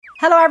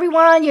Hello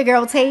everyone, your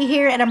girl Tay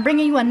here, and I'm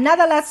bringing you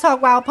another Let's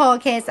Talk Wild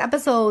podcast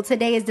episode.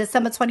 Today is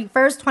December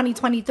 21st,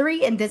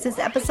 2023, and this is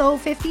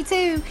episode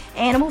 52,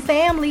 Animal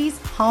Families,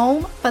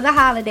 Home for the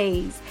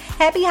Holidays.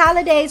 Happy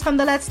holidays from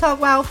the Let's Talk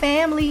Wild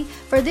family.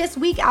 For this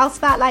week, I'll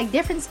spotlight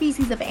different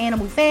species of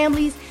animal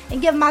families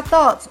and give my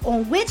thoughts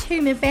on which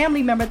human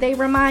family member they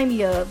remind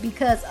me of,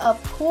 because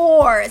of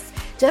course,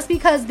 just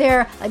because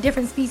they're a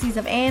different species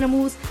of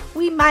animals,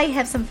 we might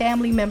have some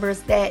family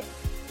members that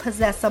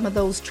possess some of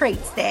those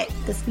traits that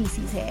the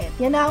species have,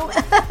 you know.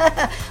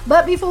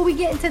 But before we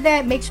get into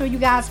that, make sure you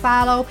guys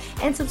follow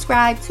and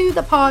subscribe to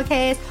the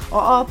podcast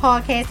or all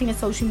podcasting and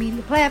social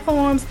media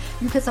platforms.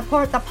 You can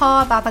support the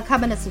pod by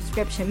becoming a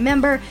subscription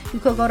member. You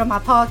could go to my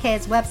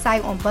podcast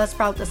website on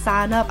Buzzsprout to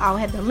sign up. I'll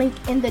have the link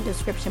in the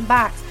description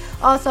box.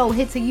 Also,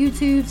 hit to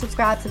YouTube,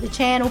 subscribe to the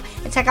channel,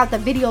 and check out the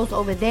videos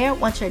over there.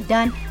 Once you're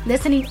done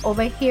listening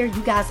over here,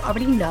 you guys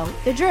already know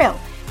the drill.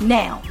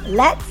 Now,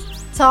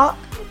 let's talk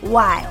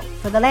wild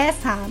for the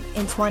last time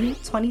in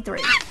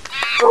 2023.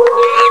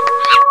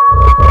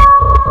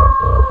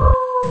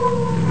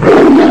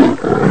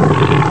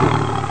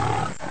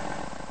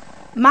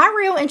 My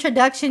real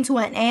introduction to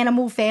an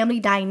animal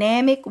family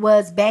dynamic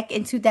was back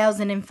in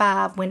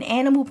 2005 when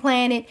Animal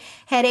Planet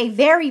had a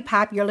very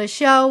popular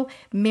show,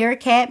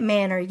 Meerkat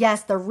Manor.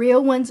 Yes, the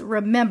real ones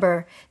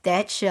remember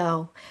that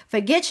show.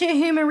 Forget your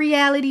human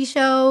reality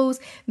shows.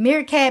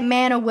 Meerkat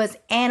Manor was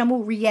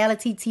animal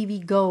reality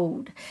TV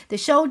gold. The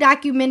show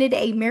documented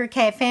a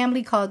meerkat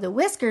family called the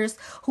Whiskers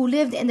who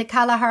lived in the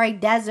Kalahari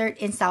Desert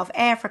in South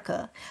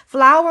Africa.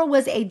 Flower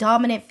was a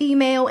dominant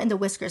female in the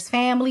Whiskers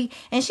family,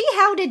 and she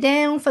held it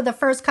down for the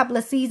first couple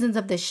of seasons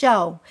of the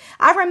show.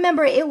 I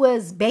remember it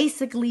was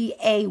basically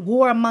a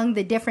war among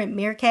the different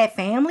meerkat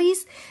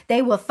families.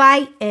 They would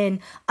fight and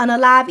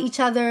unalive each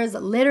other's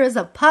litters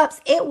of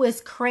pups. It was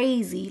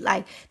crazy.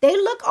 Like, they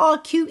look all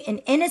cute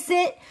and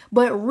innocent,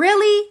 but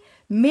really,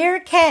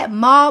 meerkat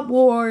mob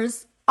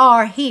wars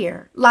are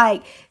here.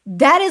 Like,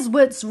 that is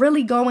what's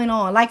really going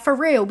on. Like, for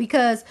real,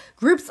 because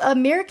groups of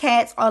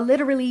meerkats are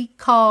literally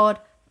called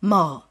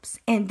mobs.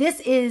 And this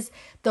is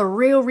the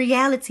real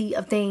reality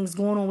of things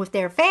going on with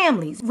their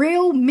families.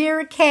 Real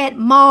meerkat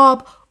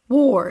mob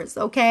wars,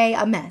 okay?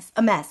 A mess.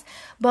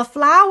 But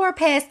Flower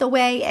passed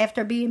away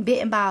after being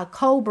bitten by a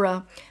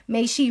cobra.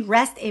 May she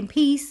rest in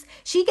peace.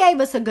 She gave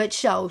us a good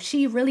show.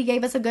 She really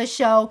gave us a good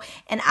show.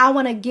 And I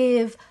want to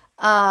give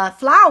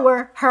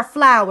Flower her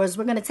flowers.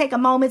 We're going to take a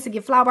moment to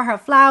give Flower her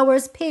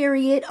flowers,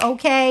 period,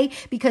 okay?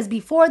 Because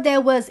before there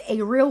was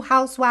a Real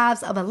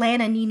Housewives of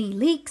Atlanta, Nene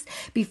Leakes,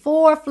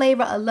 before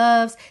Flavor of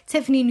Love's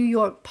Tiffany New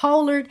York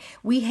Pollard,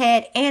 we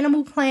had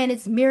Animal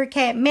Planet's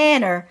Meerkat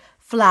Manor,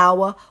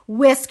 Flower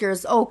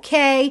Whiskers,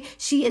 okay?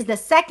 She is the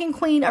second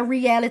queen of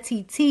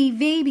reality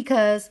TV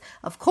because,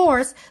 of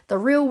course, the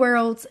Real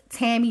World's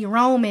Tammy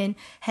Roman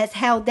has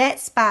held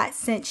that spot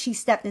since she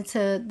stepped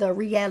into the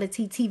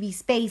reality TV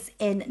space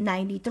in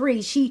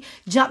 '93. She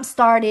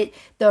jump-started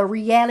the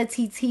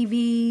reality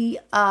TV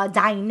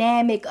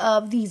dynamic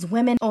of these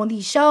women on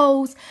these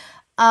shows.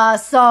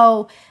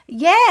 So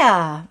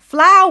yeah,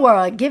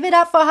 Flower, give it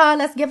up for her.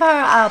 Let's give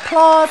her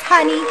applause,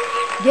 honey.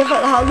 Give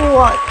her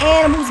little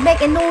animals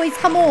making noise.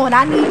 Come on,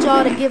 I need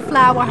y'all to give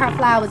Flower her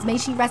flowers. May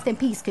she rest in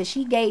peace, because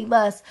she gave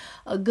us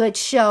a good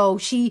show.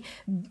 She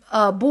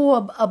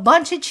bore a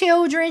bunch of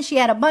children. She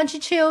had a bunch of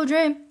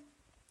children,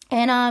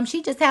 and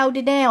she just held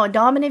it down. A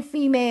dominant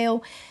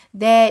female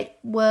that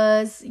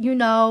was, you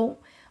know,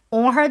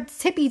 on her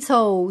tippy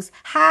toes,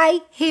 high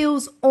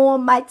heels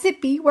on my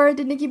tippy. Word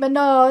to Nicki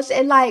Minaj,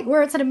 and like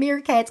word to the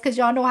meerkats, because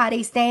y'all know how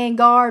they stand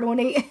guard when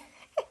they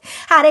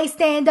how they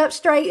stand up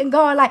straight and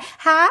guard, like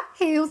high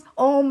heels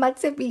on my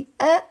tippy.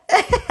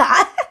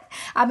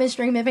 I've been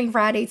streaming Pink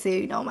Friday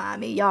too, don't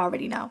mind me, y'all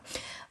already know.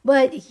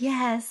 But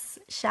yes,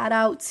 shout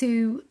out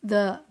to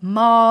the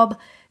mob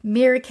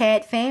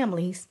meerkat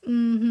families.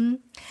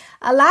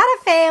 A lot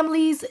of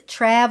families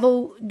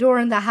travel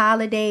during the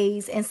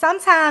holidays, and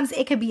sometimes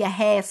it can be a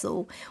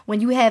hassle when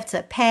you have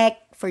to pack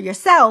for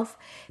yourself,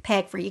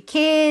 pack for your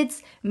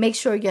kids, make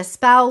sure your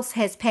spouse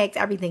has packed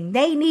everything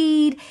they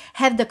need,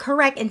 have the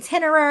correct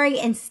itinerary,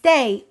 and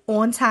stay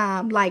on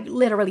time. Like,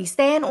 literally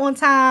stand on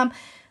time.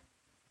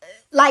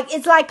 Like,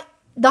 it's like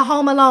the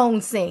Home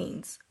Alone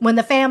scenes when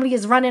the family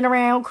is running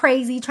around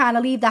crazy trying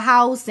to leave the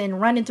house and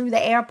running through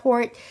the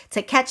airport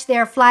to catch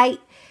their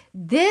flight.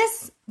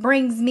 This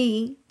brings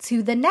me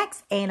to the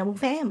next animal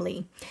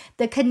family,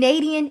 the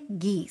Canadian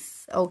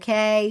geese,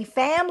 okay?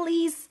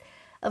 Families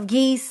of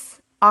geese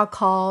are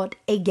called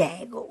a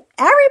gaggle.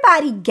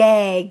 Everybody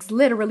gags,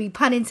 literally,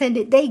 pun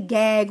intended. They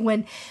gag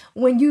when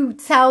you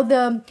tell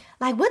them,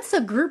 like, what's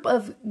a group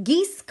of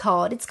geese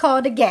called? It's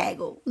called a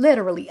gaggle,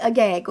 literally, a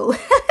gaggle.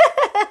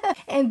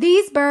 And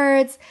these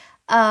birds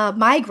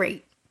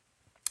migrate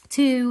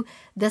to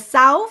the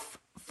south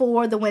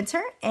for the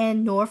winter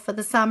and north for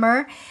the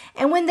summer.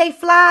 And when they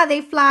fly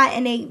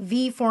in a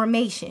V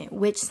formation,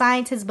 which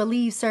scientists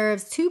believe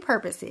serves two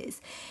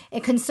purposes.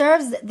 It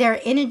conserves their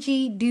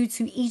energy due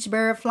to each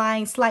bird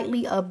flying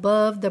slightly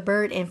above the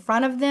bird in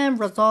front of them,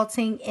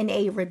 resulting in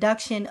a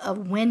reduction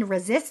of wind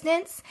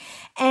resistance.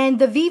 And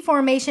the V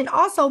formation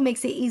also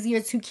makes it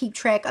easier to keep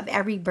track of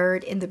every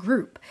bird in the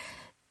group.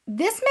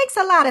 This makes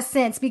a lot of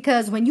sense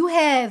because when you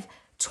have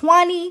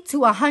 20 to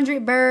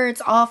 100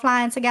 birds all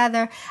flying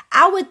together,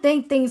 I would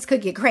think things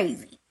could get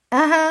crazy.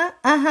 But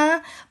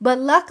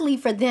luckily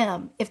for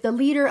them, if the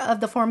leader of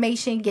the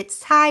formation gets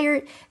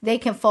tired, they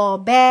can fall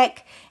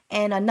back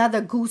and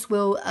another goose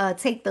will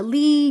take the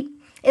lead.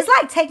 It's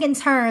like taking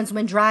turns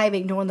when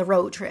driving during the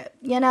road trip,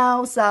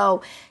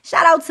 So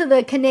shout out to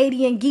the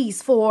Canadian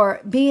geese for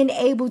being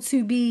able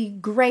to be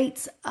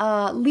great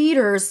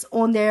leaders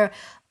on their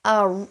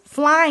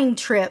flying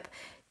trip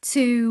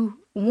to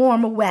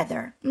warmer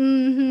weather.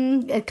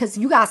 Because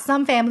you got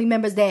some family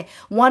members that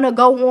want to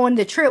go on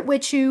the trip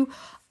with you,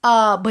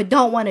 but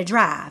don't want to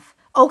drive.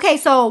 Okay,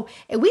 so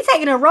if we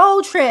taking a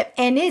road trip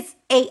and it's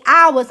 8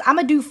 hours, I'm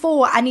gonna do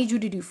 4. I need you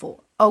to do 4.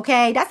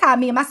 Okay, that's how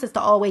me and my sister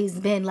always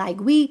been.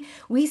 Like we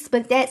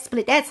split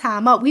that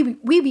time up.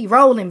 We be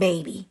rolling,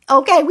 baby.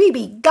 Okay, we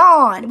be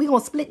gone. We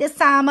gonna split this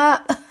time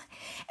up,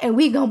 and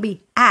we gonna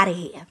be out of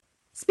here.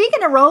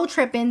 Speaking of road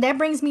tripping, that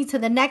brings me to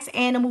the next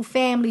animal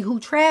family who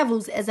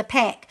travels as a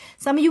pack.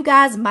 Some of you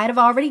guys might have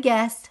already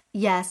guessed.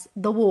 Yes,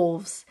 the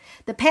wolves.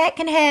 The pack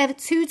can have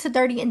 2 to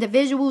 30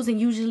 individuals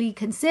and usually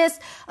consists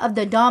of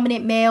the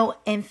dominant male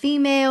and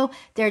female,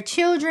 their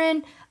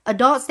children,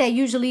 adults that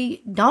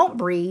usually don't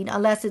breed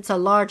unless it's a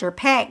larger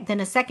pack. Then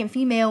a second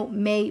female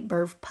may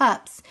birth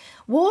pups.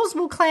 Wolves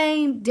will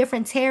claim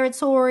different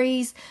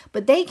territories,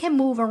 but they can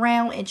move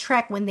around and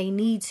track when they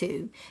need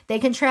to. They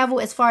can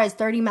travel as far as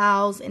 30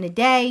 miles in a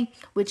day,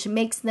 which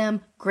makes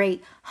them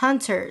great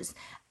hunters.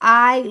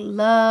 I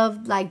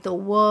love the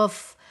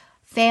wolf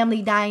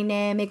family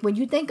dynamic. When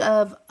you think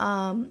of,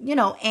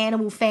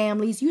 animal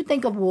families, you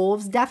think of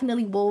wolves.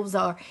 Definitely wolves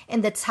are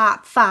in the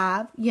top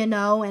 5, and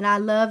I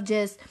love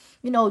just,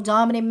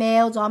 dominant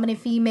male, dominant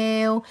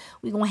female.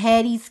 We're going to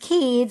have these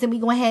kids and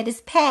we're going to have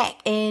this pack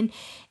and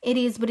it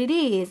is what it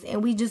is.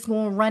 And we just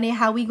going to run it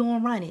how we going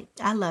to run it.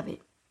 I love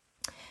it.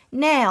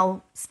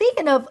 Now,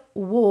 speaking of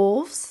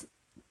wolves,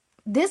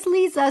 this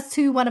leads us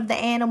to one of the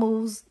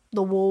animals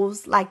the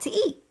wolves like to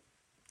eat,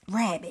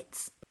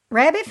 rabbits.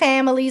 Rabbit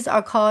families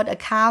are called a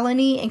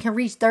colony and can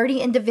reach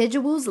 30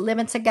 individuals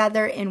living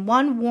together in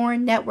one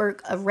worn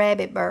network of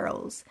rabbit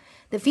burrows.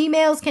 The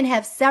females can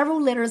have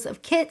several litters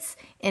of kits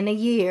in a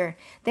year.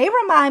 They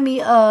remind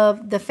me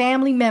of the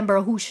family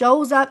member who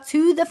shows up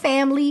to the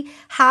family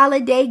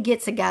holiday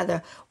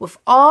get-together with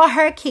all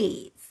her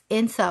kids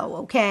in tow,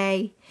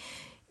 okay?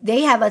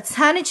 They have a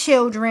ton of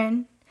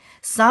children.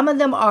 Some of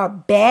them are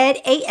bad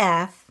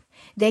AF.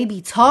 They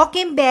be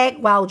talking back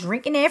while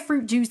drinking their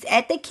fruit juice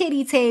at the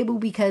kiddie table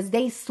because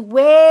they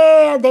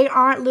swear they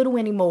aren't little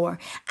anymore.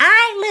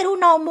 I ain't little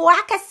no more.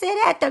 I can sit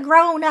at the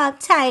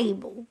grown-up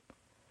table.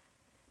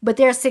 But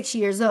they're 6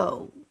 years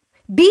old.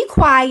 Be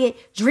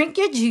quiet, drink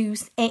your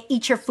juice, and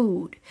eat your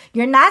food.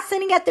 You're not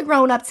sitting at the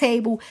grown-up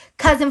table.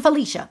 Cousin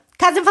Felicia,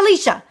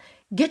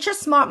 get your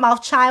smart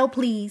mouth child,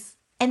 please.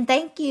 And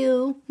thank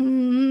you.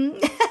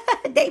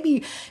 They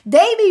be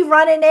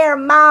running their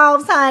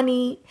mouths,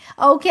 honey.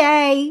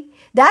 Okay.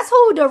 That's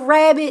who the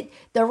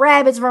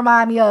rabbits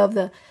remind me of.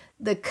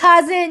 The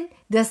cousin,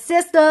 the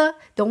sister,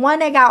 the one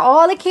that got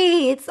all the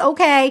kids,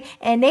 okay?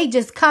 And they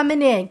just coming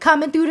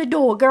through the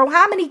door. Girl,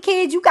 how many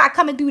kids you got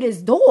coming through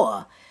this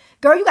door?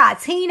 Girl, you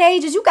got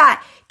teenagers, you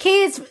got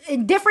kids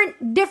in different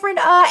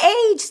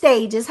age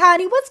stages,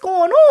 honey. What's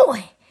going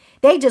on?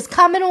 They just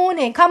coming on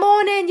in. Come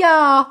on in,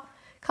 y'all.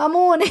 Come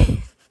on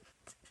in.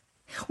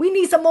 We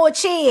need some more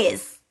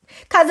chairs.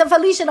 Cousin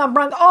Felicia done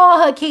brung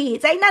all her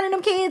kids. Ain't none of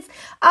them kids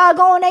going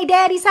on their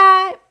daddy's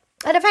side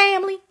of the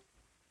family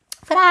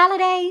for the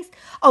holidays.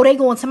 Oh, they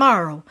going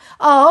tomorrow.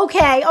 Oh,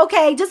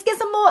 okay. Just get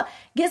some more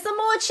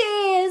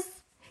chairs.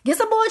 Get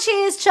some more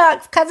chairs,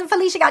 Chuck. Cousin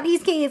Felicia got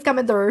these kids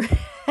coming through.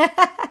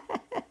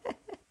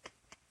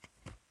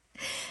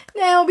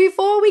 Now,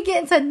 before we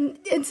get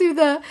into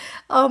the,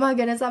 oh my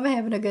goodness, I'm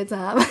having a good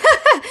time.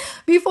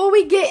 Before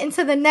we get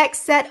into the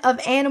next set of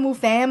animal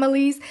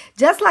families,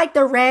 just like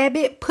the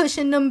rabbit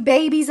pushing them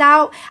babies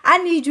out, I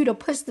need you to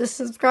push the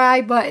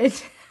subscribe button.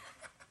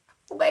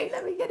 Wait,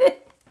 let me get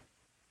it.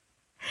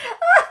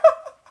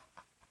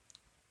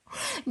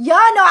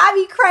 Y'all know I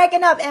be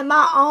cracking up at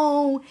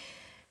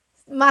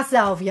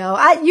myself, yo.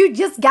 You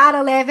just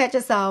gotta laugh at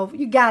yourself.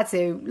 You got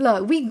to.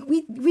 Look,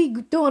 we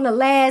doing the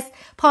last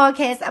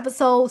podcast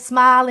episode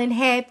smiling,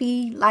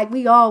 happy, like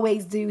we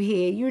always do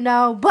here,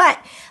 But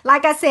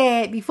like I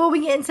said, before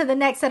we get into the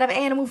next set of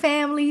animal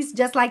families,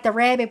 just like the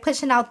rabbit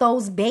pushing out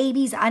those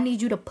babies, I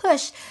need you to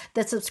push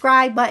the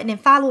subscribe button and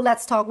follow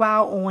Let's Talk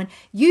Wild on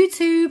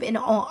YouTube and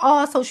on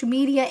all social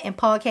media and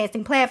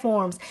podcasting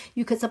platforms.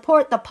 You could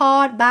support the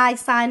pod by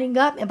signing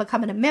up and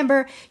becoming a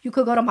member. You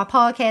could go to my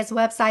podcast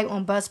website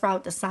on Buzzsprout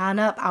out to sign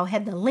up. I'll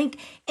have the link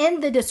in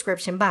the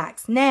description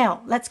box.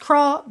 Now, let's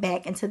crawl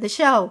back into the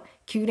show.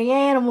 Cue the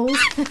animals.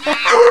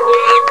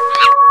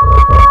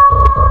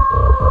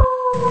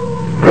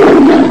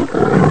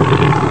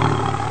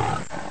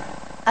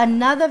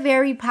 Another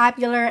very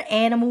popular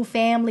animal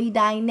family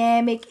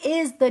dynamic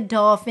is the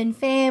dolphin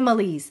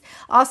families,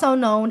 also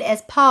known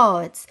as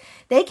pods.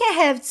 They can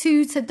have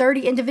 2 to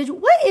 30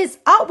 individuals. What is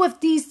up with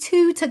these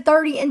 2 to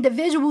 30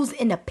 individuals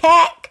in a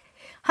pack,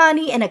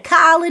 honey, in a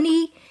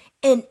colony,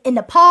 in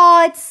the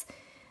pods?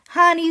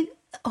 Honey,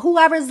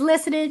 whoever's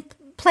listening,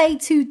 play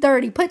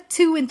 230. Put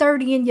 2 and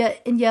 30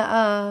 in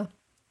your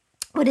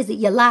what is it?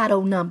 Your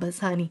lotto numbers,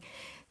 honey.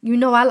 You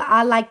know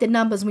I like the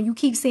numbers. When you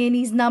keep seeing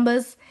these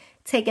numbers,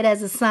 take it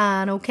as a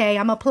sign, okay?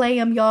 I'm going to play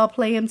them. Y'all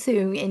play them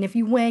too. And if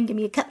you win, give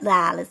me a couple of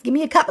dollars. Give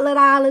me a couple of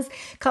dollars.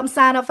 Come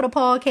sign up for the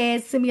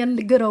podcast. Send me a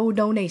good old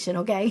donation,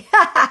 okay?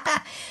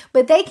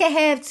 But they can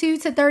have 2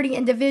 to 30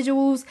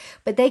 individuals,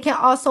 but they can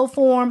also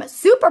form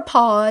super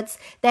pods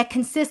that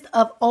consist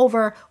of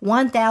over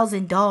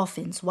 1,000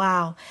 dolphins.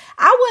 Wow.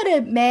 I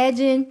would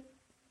imagine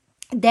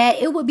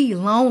that it would be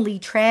lonely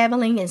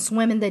traveling and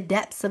swimming the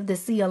depths of the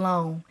sea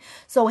alone.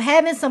 So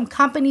having some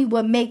company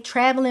would make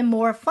traveling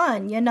more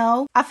fun, you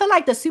know? I feel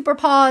like the super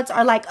pods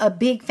are like a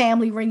big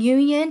family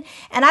reunion,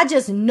 and I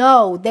just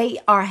know they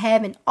are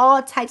having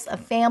all types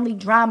of family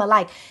drama.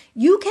 Like,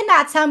 you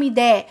cannot tell me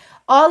that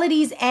all of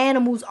these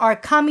animals are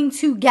coming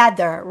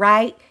together,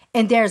 right?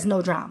 And there's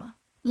no drama.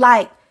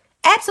 Like,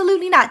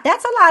 absolutely not.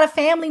 That's a lot of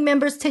family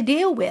members to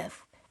deal with.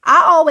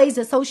 I always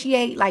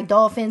associate like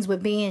dolphins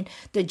with being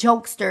the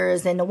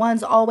jokesters and the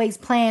ones always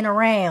playing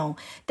around.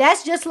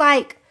 That's just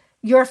like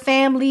your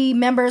family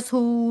members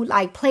who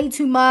like play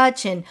too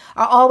much and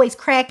are always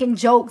cracking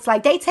jokes.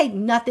 Like, they take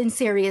nothing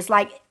serious.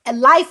 Like,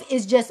 life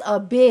is just a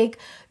big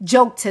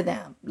joke to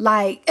them.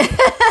 Like,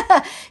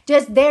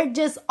 they're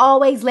just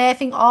always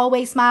laughing,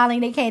 always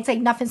smiling. They can't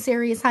take nothing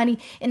serious, honey.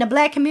 In the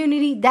Black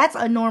community, that's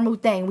a normal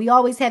thing. We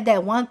always have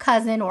that one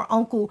cousin or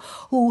uncle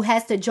who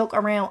has to joke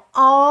around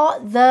all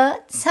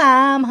the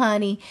time,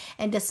 honey.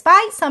 And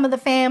despite some of the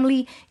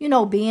family, you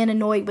know, being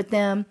annoyed with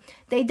them,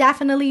 they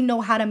definitely know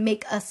how to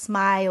make us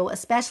smile,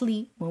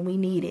 especially when we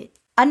need it.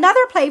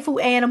 Another playful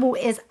animal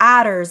is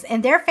otters,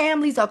 and their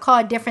families are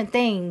called different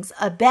things: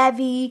 a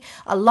bevy,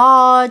 a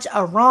lodge,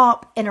 a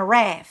romp, and a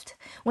raft.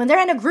 When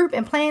they're in a group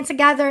and playing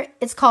together,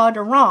 it's called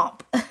a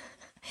romp.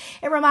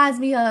 It reminds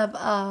me of,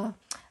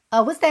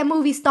 what's that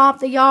movie, Stomp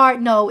the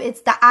Yard? No,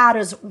 it's the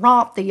otters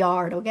romp the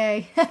yard,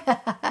 okay?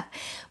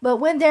 But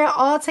when they're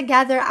all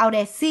together out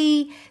at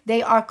sea,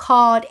 they are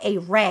called a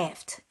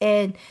raft.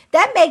 And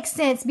that makes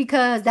sense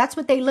because that's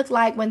what they look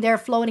like when they're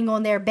floating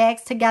on their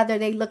backs together.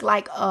 They look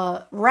like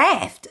a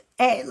raft.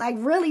 Like,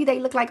 really, they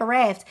look like a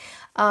raft.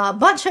 A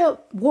bunch of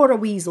water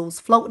weasels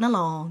floating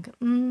along.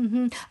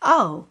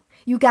 Oh,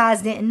 you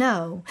guys didn't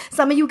know.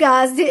 Some of you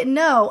guys didn't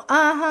know.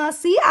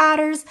 Sea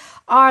otters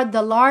are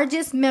the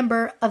largest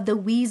member of the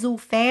weasel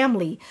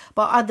family,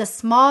 but are the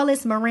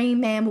smallest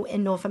marine mammal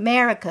in North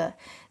America.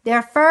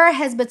 Their fur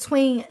has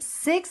between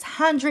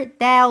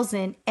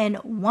 600,000 and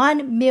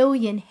 1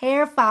 million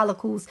hair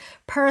follicles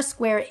per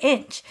square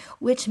inch,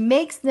 which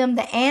makes them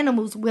the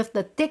animals with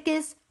the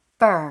thickest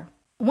fur.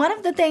 One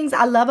of the things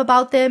I love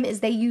about them is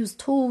they use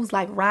tools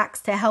like rocks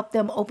to help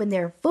them open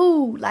their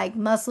food, like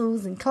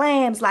mussels and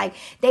clams. Like,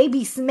 they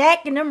be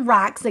smacking them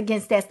rocks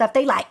against that stuff.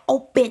 They like,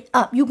 open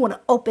up. You want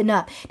to open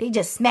up. They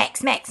just smack,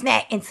 smack,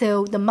 smack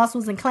until the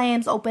mussels and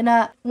clams open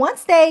up.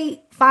 Once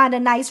they find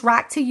a nice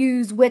rock to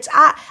use, which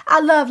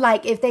I love,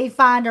 like, if they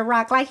find a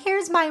rock, like,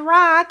 here's my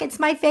rock. It's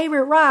my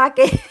favorite rock.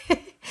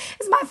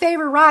 It's my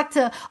favorite rock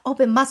to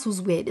open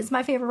mussels with. It's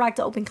my favorite rock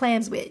to open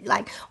clams with.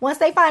 Like, once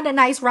they find a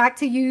nice rock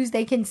to use,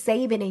 they can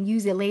save it and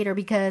use it later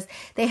because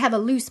they have a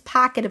loose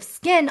pocket of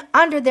skin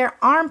under their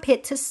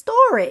armpit to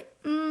store it.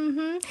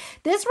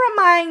 This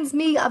reminds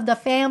me of the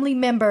family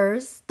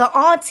members, the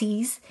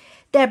aunties,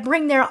 that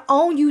bring their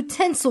own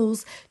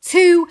utensils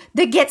to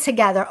the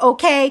get-together,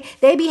 okay?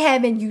 They be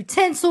having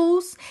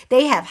utensils.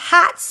 They have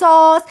hot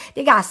sauce.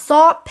 They got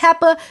salt,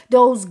 pepper,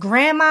 those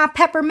grandma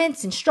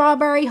peppermints and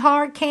strawberry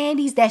hard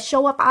candies that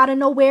show up out of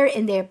nowhere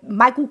in their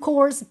Michael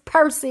Kors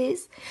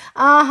purses.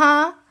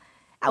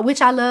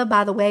 Which I love,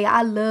 by the way.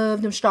 I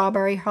love them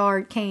strawberry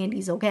hard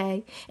candies,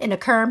 okay? And the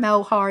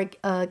caramel hard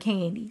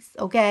candies,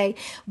 okay?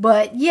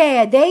 But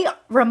yeah, they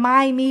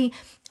remind me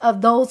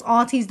of those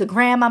aunties, the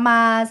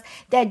grandmamas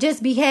that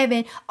just be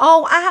having,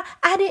 oh,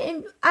 I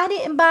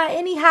didn't buy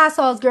any hot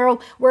sauce,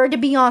 girl. Word to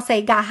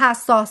Beyonce, got hot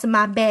sauce in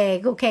my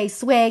bag. Okay,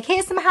 swag.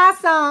 Here's some hot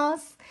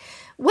sauce.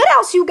 What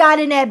else you got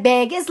in that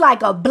bag? It's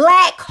like a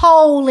black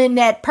hole in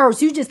that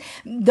purse. You just,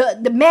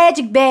 the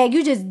magic bag,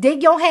 you just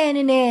dig your hand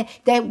in there,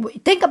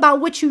 think about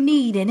what you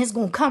need, and it's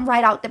going to come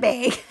right out the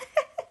bag.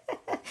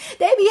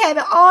 They be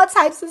having all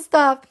types of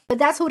stuff. But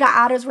that's who the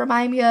otters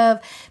remind me of.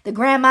 The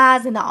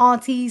grandmas and the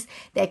aunties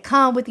that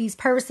come with these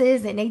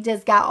purses, and they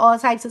just got all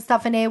types of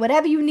stuff in there.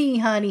 Whatever you need,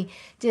 honey,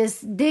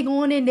 just dig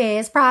on in there.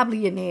 It's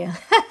probably in there.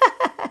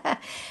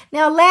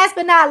 Now, last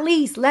but not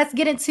least, let's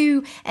get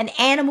into an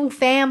animal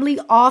family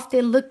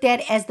often looked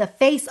at as the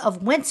face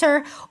of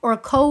winter or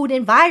cold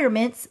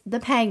environments, the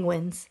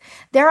penguins.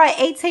 There are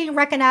 18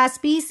 recognized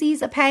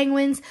species of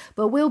penguins,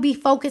 but we'll be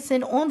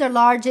focusing on the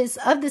largest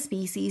of the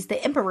species,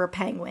 the emperor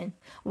penguin.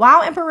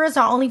 Wild emperors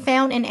are only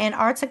found in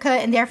Antarctica,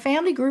 and their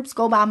family groups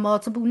go by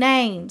multiple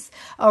names: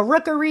 a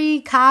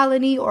rookery,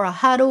 colony, or a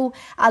huddle.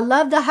 I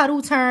love the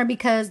huddle term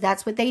because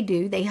that's what they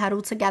do. They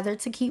huddle together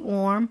to keep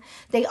warm.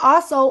 They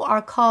also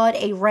are called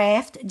a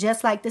raft,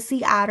 just like the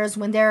sea otters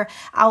when they're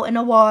out in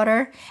the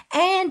water,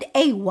 and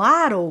a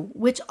waddle,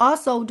 which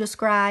also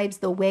describes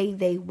the way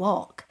they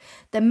walk.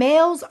 The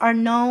males are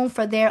known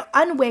for their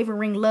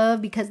unwavering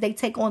love because they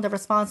take on the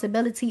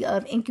responsibility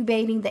of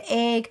incubating the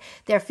egg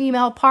their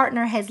female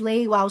partner has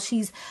laid while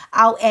she's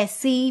out at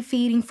sea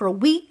feeding for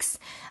weeks.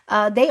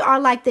 They are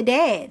like the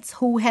dads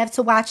who have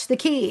to watch the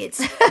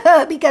kids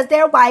because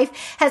their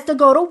wife has to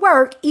go to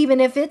work even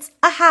if it's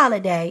a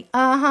holiday.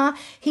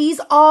 He's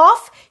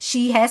off,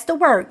 she has to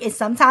work. And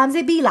sometimes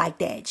it be like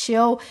that.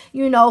 She'll,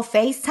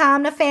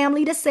 FaceTime the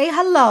family to say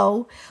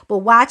hello, but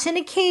watching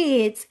the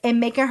kids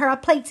and making her a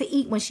plate to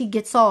eat when she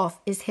gets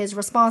off is his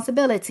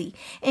responsibility.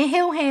 And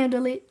he'll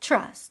handle it.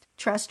 Trust.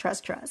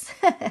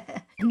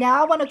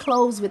 Now I want to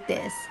close with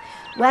this.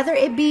 Whether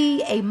it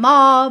be a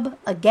mob,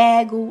 a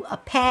gaggle, a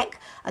pack,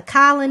 a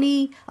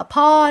colony, a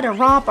pod, a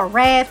romp, a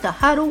raft, a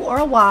huddle, or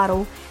a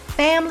waddle,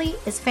 family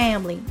is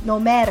family, no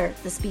matter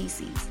the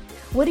species.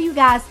 What do you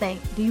guys think?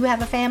 Do you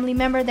have a family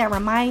member that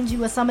reminds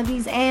you of some of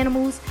these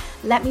animals?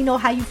 Let me know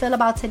how you feel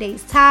about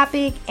today's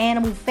topic,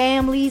 animal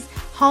families,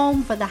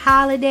 home for the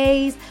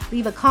holidays.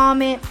 Leave a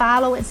comment,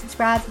 follow, and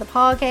subscribe to the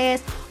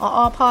podcast on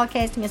all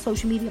podcasting and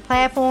social media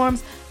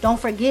platforms. Don't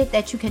forget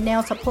that you can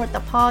now support the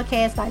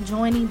podcast by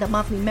joining the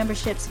monthly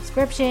membership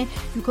subscription.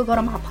 You could go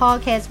to my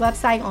podcast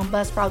website on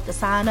Buzzsprout to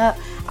sign up.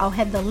 I'll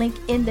have the link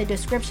in the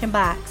description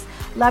box.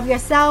 Love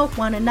yourself,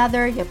 one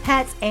another, your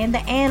pets, and the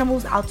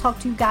animals. I'll talk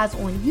to you guys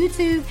on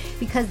YouTube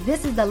because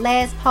this is the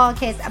last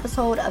podcast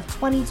episode of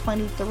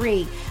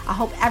 2023. I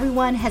hope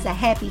everyone has a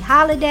happy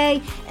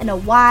holiday and a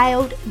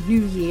wild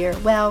new year.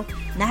 Well,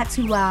 not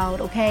too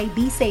wild, okay?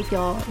 Be safe,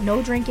 y'all.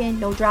 No drinking,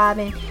 no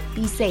driving.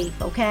 Be safe,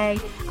 okay?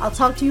 I'll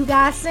talk to you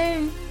guys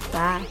soon.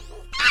 Bye.